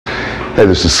Hey,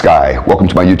 this is Sky. Welcome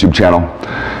to my YouTube channel.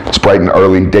 It's bright and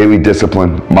early, daily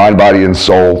discipline, mind, body, and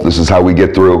soul. This is how we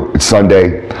get through. It's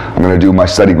Sunday. I'm going to do my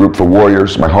study group for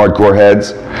warriors, my hardcore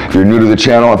heads. If you're new to the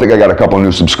channel, I think I got a couple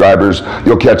new subscribers.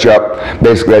 You'll catch up.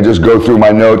 Basically, I just go through my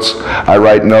notes. I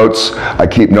write notes. I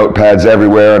keep notepads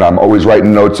everywhere, and I'm always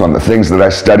writing notes on the things that I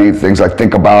study, things I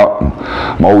think about.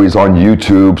 I'm always on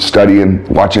YouTube studying,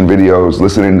 watching videos,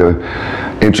 listening to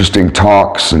interesting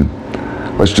talks, and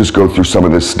let's just go through some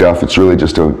of this stuff. It's really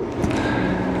just a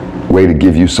way to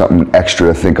give you something extra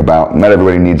to think about. Not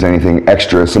everybody needs anything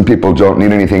extra. Some people don't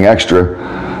need anything extra.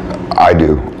 I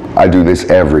do. I do this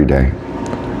every day.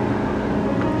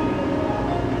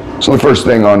 So the first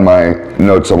thing on my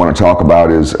notes I want to talk about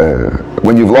is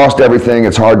when you've lost everything,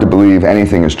 it's hard to believe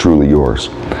anything is truly yours.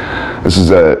 This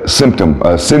is a symptom,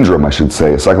 a syndrome, I should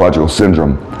say, a psychological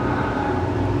syndrome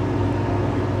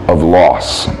of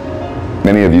loss.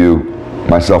 Many of you,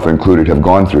 myself included, have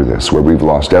gone through this, where we've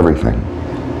lost everything.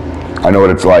 I know what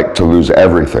it's like to lose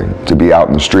everything, to be out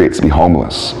in the streets, to be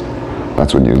homeless.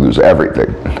 That's when you lose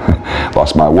everything.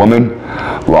 Lost my woman,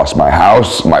 lost my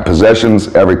house, my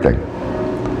possessions, everything.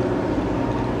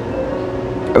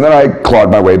 And then I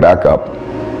clawed my way back up.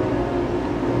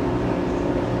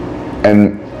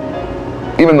 And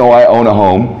even though I own a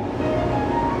home,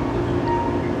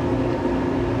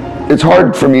 it's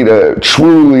hard for me to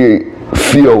truly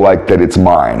feel like that it's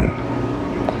mine.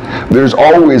 There's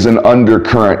always an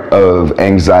undercurrent of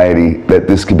anxiety that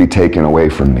this could be taken away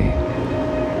from me.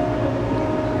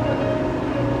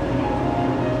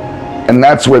 And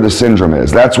that's where the syndrome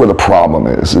is. That's where the problem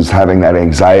is having that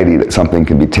anxiety that something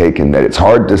can be taken, that it's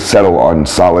hard to settle on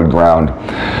solid ground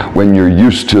when you're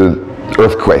used to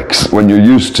earthquakes, when you're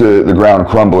used to the ground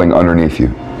crumbling underneath you.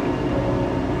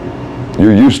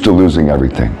 You're used to losing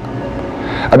everything.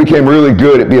 I became really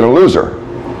good at being a loser.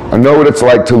 I know what it's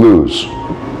like to lose.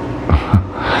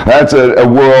 That's a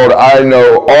world I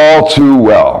know all too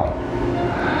well.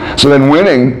 So then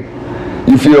winning,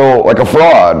 you feel like a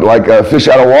fraud, like a fish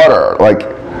out of water, like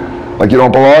you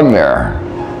don't belong there,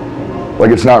 like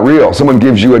it's not real. Someone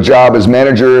gives you a job as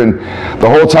manager, and the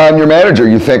whole time you're manager,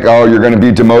 you think, oh, you're going to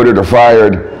be demoted or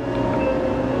fired.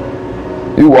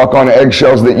 You walk on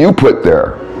eggshells that you put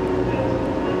there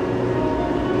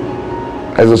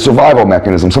as a survival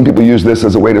mechanism. Some people use this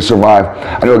as a way to survive.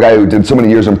 I know a guy who did so many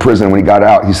years in prison. When he got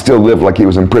out, he still lived like he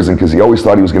was in prison because he always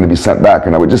thought he was going to be sent back.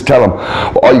 And I would just tell him,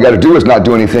 well, all you got to do is not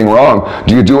do anything wrong.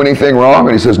 Do you do anything wrong?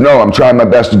 And he says, no, I'm trying my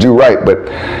best to do right, but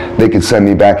they could send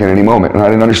me back at any moment. And I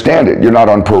didn't understand it. You're not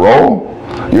on parole.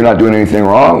 You're not doing anything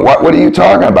wrong. What are you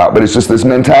talking about? But it's just this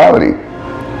mentality.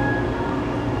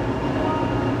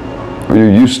 You're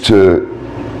used to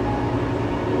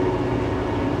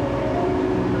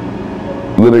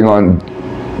living on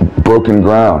broken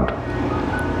ground.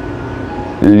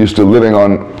 You're used to living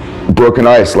on broken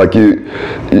ice, like you're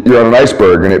on an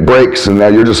iceberg and it breaks and now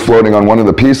you're just floating on one of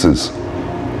the pieces.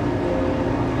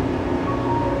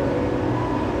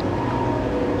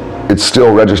 It's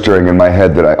still registering in my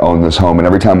head that I own this home, and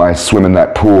every time I swim in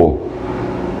that pool,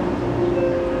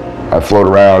 I float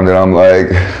around and I'm like,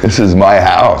 this is my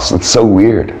house. It's so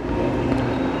weird.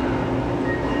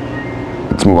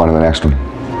 Let's move on to the next one.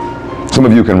 Some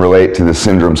of you can relate to this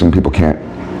syndrome, some people can't.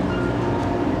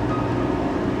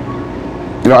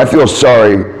 You know, I feel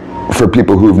sorry for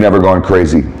people who've never gone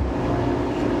crazy.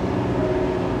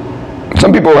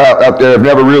 Some people out there have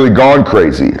never really gone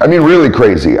crazy. I mean really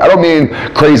crazy. I don't mean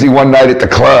crazy one night at the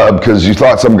club because you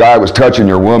thought some guy was touching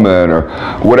your woman or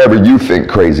whatever you think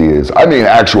crazy is. I mean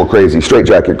actual crazy,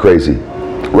 straitjacket crazy,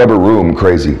 rubber room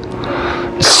crazy.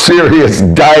 Serious,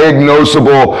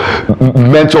 diagnosable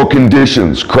mental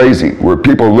conditions, crazy, where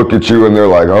people look at you and they're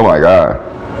like, oh my God,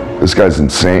 this guy's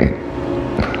insane.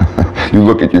 You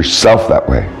look at yourself that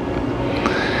way.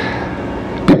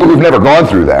 People who've never gone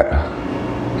through that,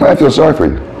 I feel sorry for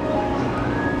you.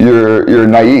 You're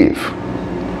naive.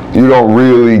 You don't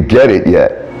really get it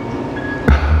yet.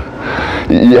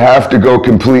 You have to go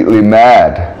completely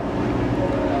mad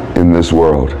in this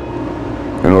world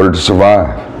in order to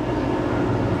survive.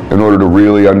 In order to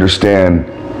really understand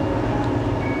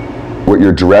what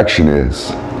your direction is.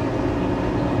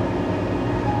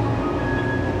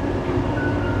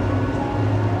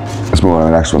 Let's move on to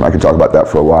the next one. I could talk about that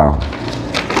for a while.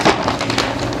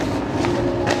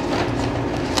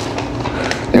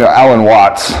 You know, Alan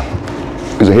Watts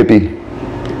is a hippie.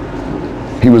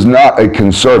 He was not a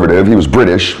conservative. He was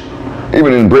British.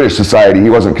 Even in British society, he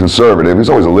wasn't conservative. He was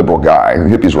always a liberal guy.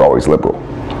 Hippies were always liberal.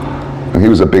 He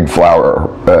was a big flower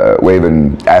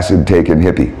waving, acid-taking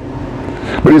hippie.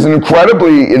 But he's an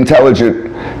incredibly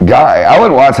intelligent guy.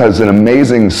 Alan Watts has an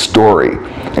amazing story,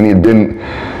 and he had been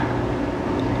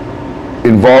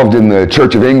involved in the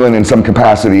Church of England in some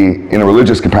capacity, in a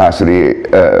religious capacity.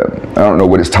 I don't know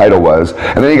what his title was.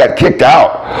 And then he got kicked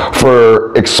out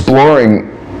for exploring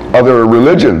other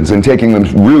religions and taking them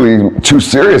really too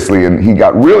seriously, and he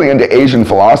got really into Asian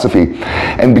philosophy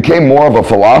and became more of a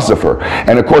philosopher.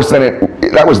 And of course then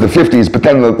that was the 50s, but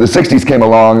then the 60s came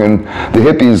along and the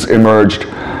hippies emerged,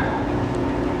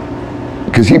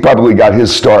 because he probably got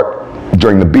his start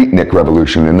during the beatnik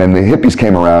revolution, and then the hippies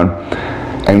came around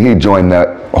and he joined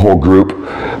that whole group.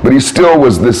 But he still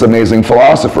was this amazing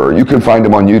philosopher. You can find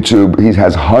him on YouTube. He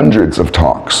has hundreds of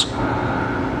talks.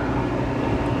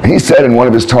 He said in one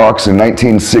of his talks in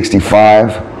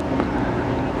 1965,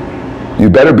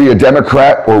 "You better be a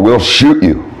Democrat or we'll shoot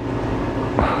you."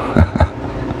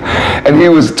 And he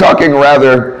was talking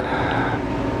rather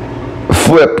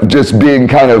flip, just being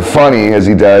kind of funny as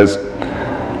he does.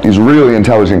 He's a really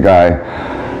intelligent guy,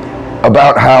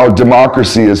 about how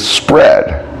democracy is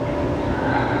spread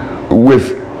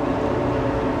with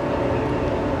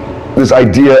this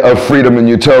idea of freedom and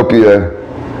utopia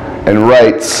and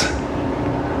rights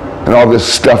and all this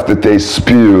stuff that they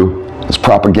spew, this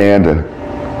propaganda.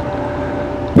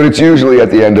 But it's usually at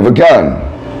the end of a gun.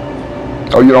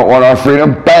 Oh, you don't want our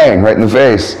freedom? Bang, right in the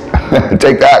face.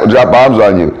 Take that, we'll drop bombs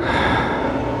on you.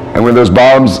 And where those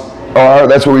bombs are,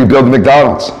 that's where we build the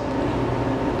McDonald's.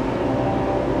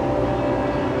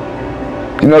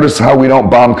 You notice how we don't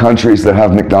bomb countries that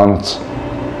have McDonald's?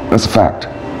 That's a fact.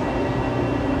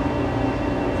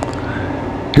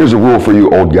 Here's a rule for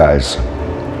you old guys.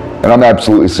 And I'm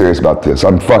absolutely serious about this.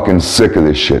 I'm fucking sick of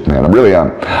this shit, man. I really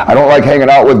am. I don't like hanging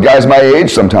out with guys my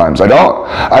age sometimes. I don't.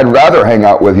 I'd rather hang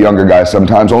out with younger guys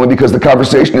sometimes, only because the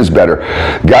conversation is better.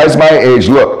 Guys my age,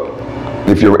 look,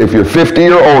 if you're 50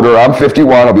 or older, I'm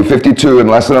 51, I'll be 52 in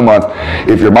less than a month.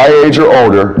 If you're my age or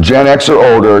older, Gen X or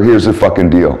older, here's the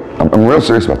fucking deal. I'm real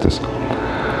serious about this.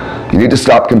 You need to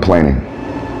stop complaining.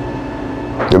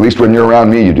 At least when you're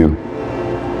around me, you do.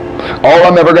 All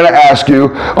I'm ever going to ask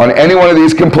you on any one of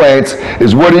these complaints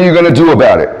is, what are you going to do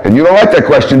about it? And you don't like that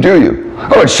question, do you?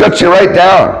 Oh, it shuts you right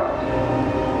down.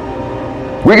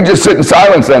 We can just sit in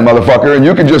silence then, motherfucker, and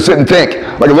you can just sit and think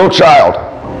like a little child.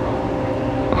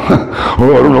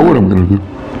 Oh, I don't know what I'm going to do.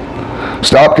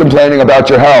 Stop complaining about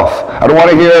your health. I don't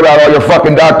want to hear about all your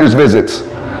fucking doctor's visits,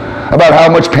 about how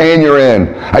much pain you're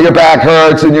in, how your back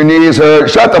hurts and your knees hurt.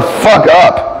 Shut the fuck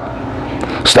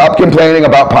up. Stop complaining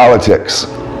about politics.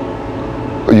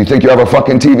 You think you have a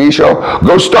fucking TV show?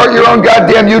 Go start your own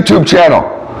goddamn YouTube channel.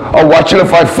 I'll watch it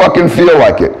if I fucking feel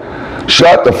like it.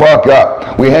 Shut the fuck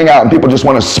up. We hang out and people just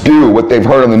want to spew what they've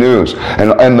heard on the news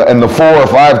and the 4 or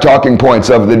 5 talking points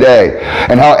of the day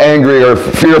and how angry or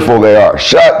fearful they are.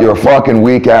 Shut your fucking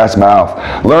weak ass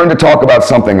mouth. Learn to talk about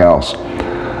something else.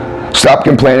 Stop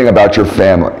complaining about your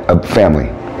family.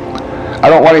 I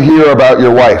don't want to hear about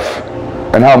your wife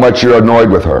and how much you're annoyed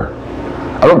with her.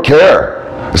 I don't care.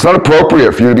 It's not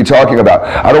appropriate for you to be talking about.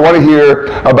 I don't want to hear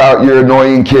about your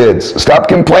annoying kids. Stop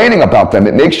complaining about them.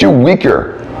 It makes you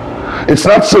weaker. It's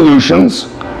not solutions.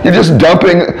 You're just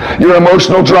dumping your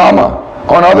emotional drama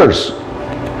on others.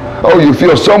 Oh, you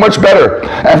feel so much better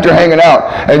after hanging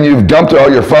out and you've dumped all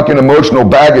your fucking emotional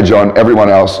baggage on everyone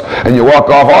else and you walk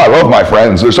off, oh, I love my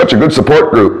friends. They're such a good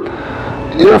support group.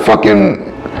 You're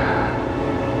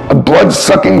a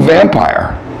blood-sucking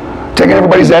vampire, taking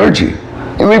everybody's energy.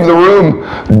 You leave the room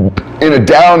in a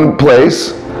down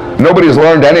place, nobody's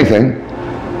learned anything,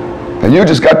 and you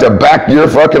just got to back your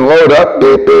fucking load up,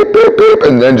 beep, beep, beep, beep,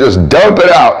 and then just dump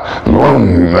it out.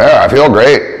 Yeah, I feel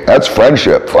great. That's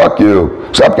friendship. Fuck you.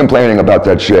 Stop complaining about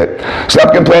that shit.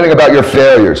 Stop complaining about your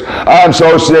failures. I'm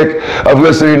so sick of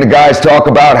listening to guys talk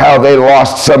about how they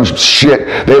lost some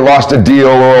shit. They lost a deal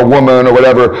or a woman or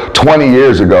whatever 20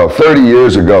 years ago, 30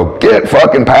 years ago. Get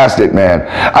fucking past it, man.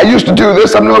 I used to do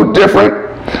this. I'm no different.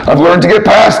 I've learned to get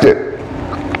past it.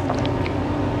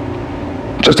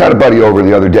 Just had a buddy over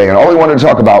the other day, and all he wanted to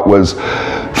talk about was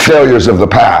failures of the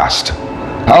past.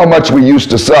 How much we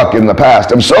used to suck in the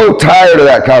past. I'm so tired of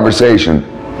that conversation.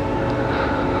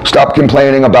 Stop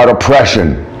complaining about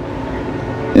oppression.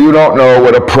 You don't know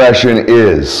what oppression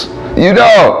is. You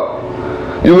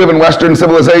don't. You live in Western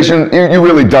civilization, you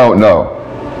really don't know.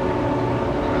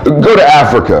 Go to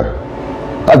Africa.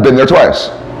 I've been there twice.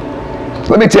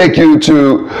 Let me take you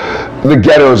to the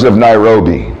ghettos of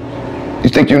Nairobi. You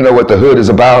think you know what the hood is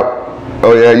about?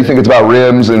 Oh yeah, you think it's about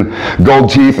rims and gold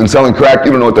teeth and selling crack?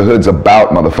 You don't know what the hood's about,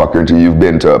 motherfucker, until you've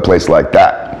been to a place like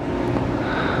that.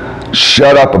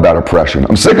 Shut up about oppression.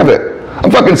 I'm sick of it. I'm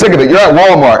fucking sick of it. You're at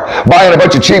Walmart buying a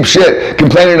bunch of cheap shit,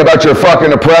 complaining about your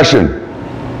fucking oppression.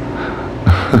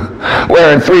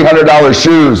 wearing $300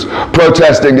 shoes,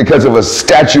 protesting because of a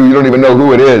statue you don't even know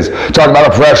who it is, talking about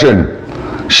oppression.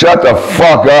 Shut the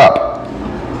fuck up.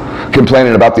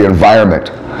 Complaining about the environment.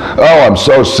 Oh, I'm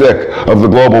so sick of the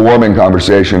global warming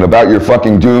conversation, about your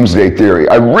fucking doomsday theory.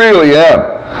 I really am.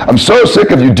 I'm so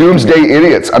sick of you doomsday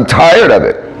idiots. I'm tired of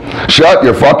it. Shut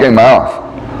your fucking mouth.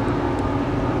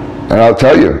 And I'll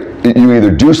tell you, you either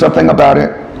do something about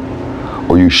it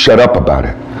or you shut up about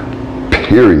it.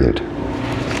 Period.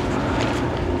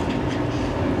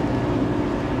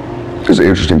 Here's an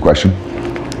interesting question.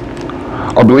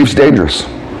 Are beliefs dangerous?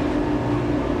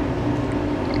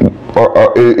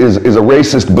 Is a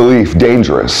racist belief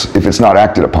dangerous if it's not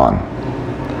acted upon?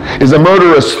 Is a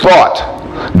murderous thought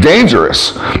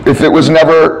dangerous if it was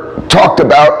never talked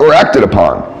about or acted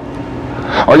upon?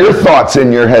 Are your thoughts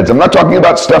in your heads? I'm not talking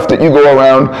about stuff that you go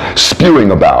around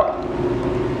spewing about,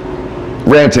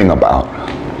 ranting about.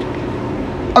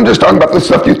 I'm just talking about the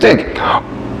stuff you think.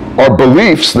 Are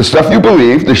beliefs, the stuff you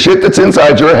believe, the shit that's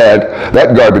inside your head,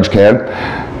 that garbage can,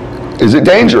 is it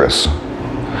dangerous?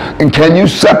 And can you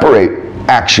separate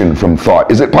action from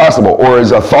thought? Is it possible? Or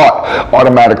is a thought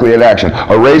automatically an action?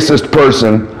 A racist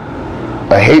person,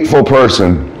 a hateful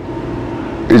person,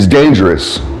 is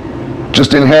dangerous,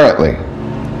 just inherently.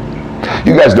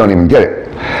 You guys don't even get it.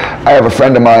 I have a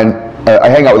friend of mine, I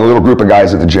hang out with a little group of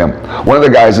guys at the gym. One of the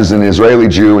guys is an Israeli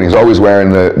Jew, and he's always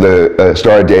wearing the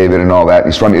Star of David and all that.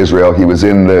 He's from Israel. He was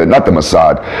in the, not the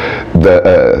Mossad,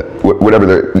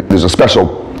 there's a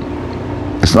special,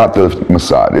 it's not the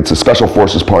Mossad, it's a special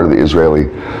forces part of the Israeli,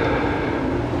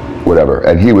 whatever.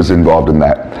 And he was involved in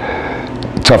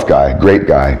that. Tough guy, great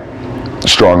guy,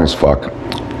 strong as fuck.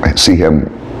 I see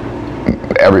him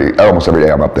almost every day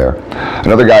I'm up there.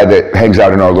 Another guy that hangs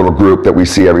out in our little group that we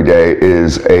see every day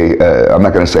is I'm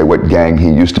not going to say what gang he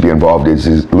used to be involved in.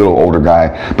 He's a little older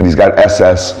guy, but he's got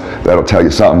SS, that'll tell you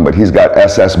something, but he's got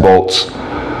SS bolts,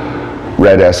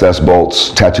 red SS bolts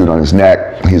tattooed on his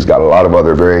neck. He's got a lot of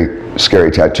other very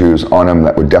scary tattoos on him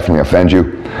that would definitely offend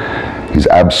you. He's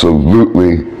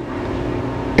absolutely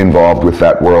involved with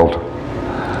that world.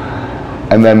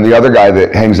 And then the other guy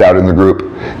that hangs out in the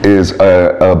group is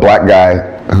a black guy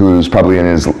who's probably in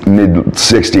his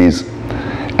mid-60s,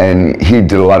 and he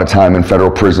did a lot of time in federal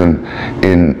prison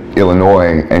in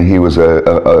Illinois, and he was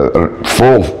a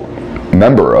full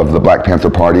member of the Black Panther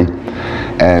Party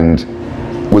and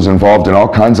was involved in all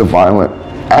kinds of violent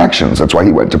actions. That's why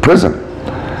he went to prison.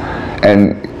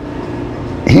 And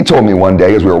he told me one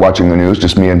day as we were watching the news,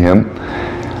 just me and him,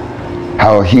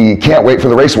 how he can't wait for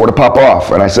the race war to pop off.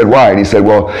 And I said, why? And he said,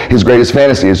 well, his greatest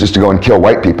fantasy is just to go and kill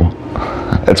white people.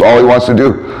 That's all he wants to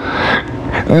do.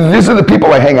 These are the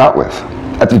people I hang out with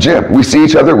at the gym. We see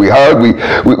each other, we hug, we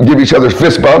give each other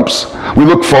fist bumps. We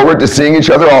look forward to seeing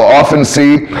each other. I'll often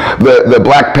see the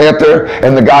Black Panther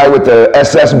and the guy with the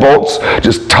SS bolts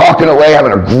just talking away,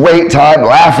 having a great time,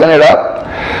 laughing it up.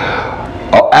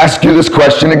 I'll ask you this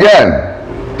question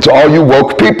again to all you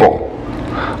woke people.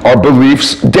 Are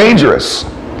beliefs dangerous?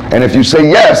 And if you say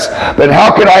yes, then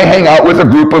how can I hang out with a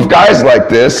group of guys like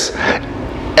this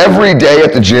every day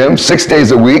at the gym, 6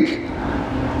 days a week,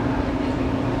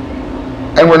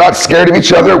 and we're not scared of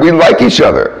each other? We like each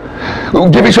other. We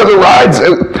give each other rides.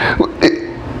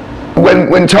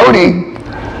 When Tony,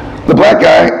 the black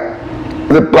guy,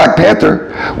 the Black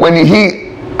Panther, when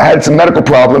he had some medical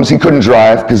problems, he couldn't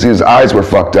drive because his eyes were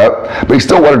fucked up, but he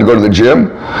still wanted to go to the gym.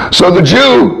 So the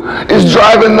Jew is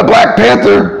driving the Black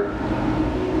Panther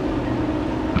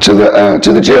to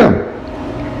the gym.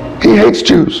 He hates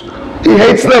Jews. He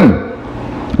hates them,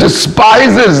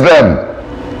 despises them.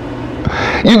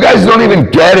 You guys don't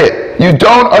even get it. You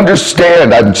don't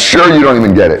understand. I'm sure you don't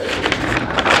even get it.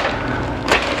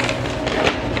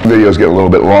 Videos get a little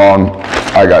bit long.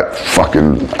 I got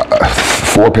fucking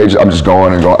 4 pages. I'm just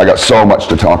going and going. I got so much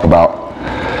to talk about.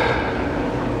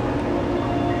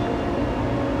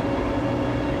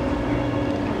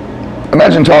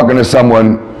 Imagine talking to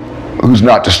someone who's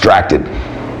not distracted.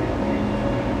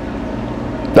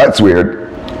 That's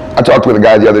weird. I talked with a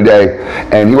guy the other day,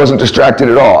 and he wasn't distracted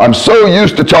at all. I'm so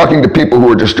used to talking to people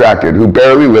who are distracted, who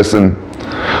barely listen,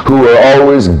 who are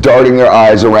always darting their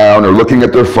eyes around or looking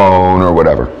at their phone or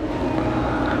whatever.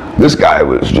 This guy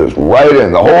was just right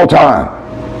in the whole time,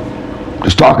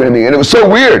 just talking to me, and it was so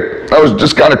weird. I was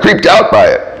just kind of creeped out by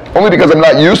it, only because I'm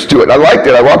not used to it. I liked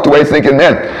it. I walked away thinking,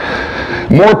 man,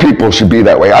 more people should be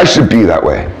that way. I should be that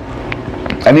way.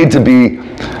 I need to be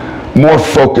more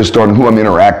focused on who I'm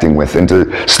interacting with and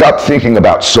to stop thinking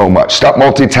about so much, stop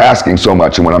multitasking so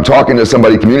much. And when I'm talking to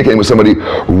somebody, communicating with somebody,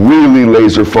 really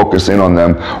laser focus in on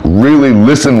them, really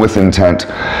listen with intent,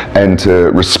 and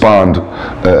to respond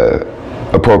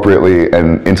appropriately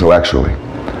and intellectually.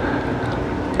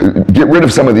 Get rid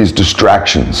of some of these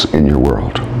distractions in your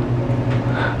world.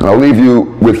 And I'll leave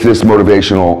you with this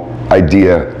motivational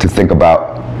idea to think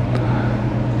about.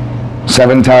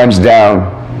 7 times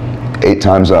down, 8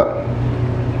 times up.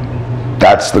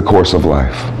 That's the course of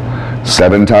life.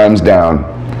 7 times down,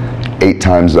 8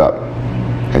 times up,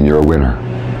 and you're a winner.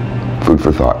 Food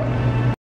for thought.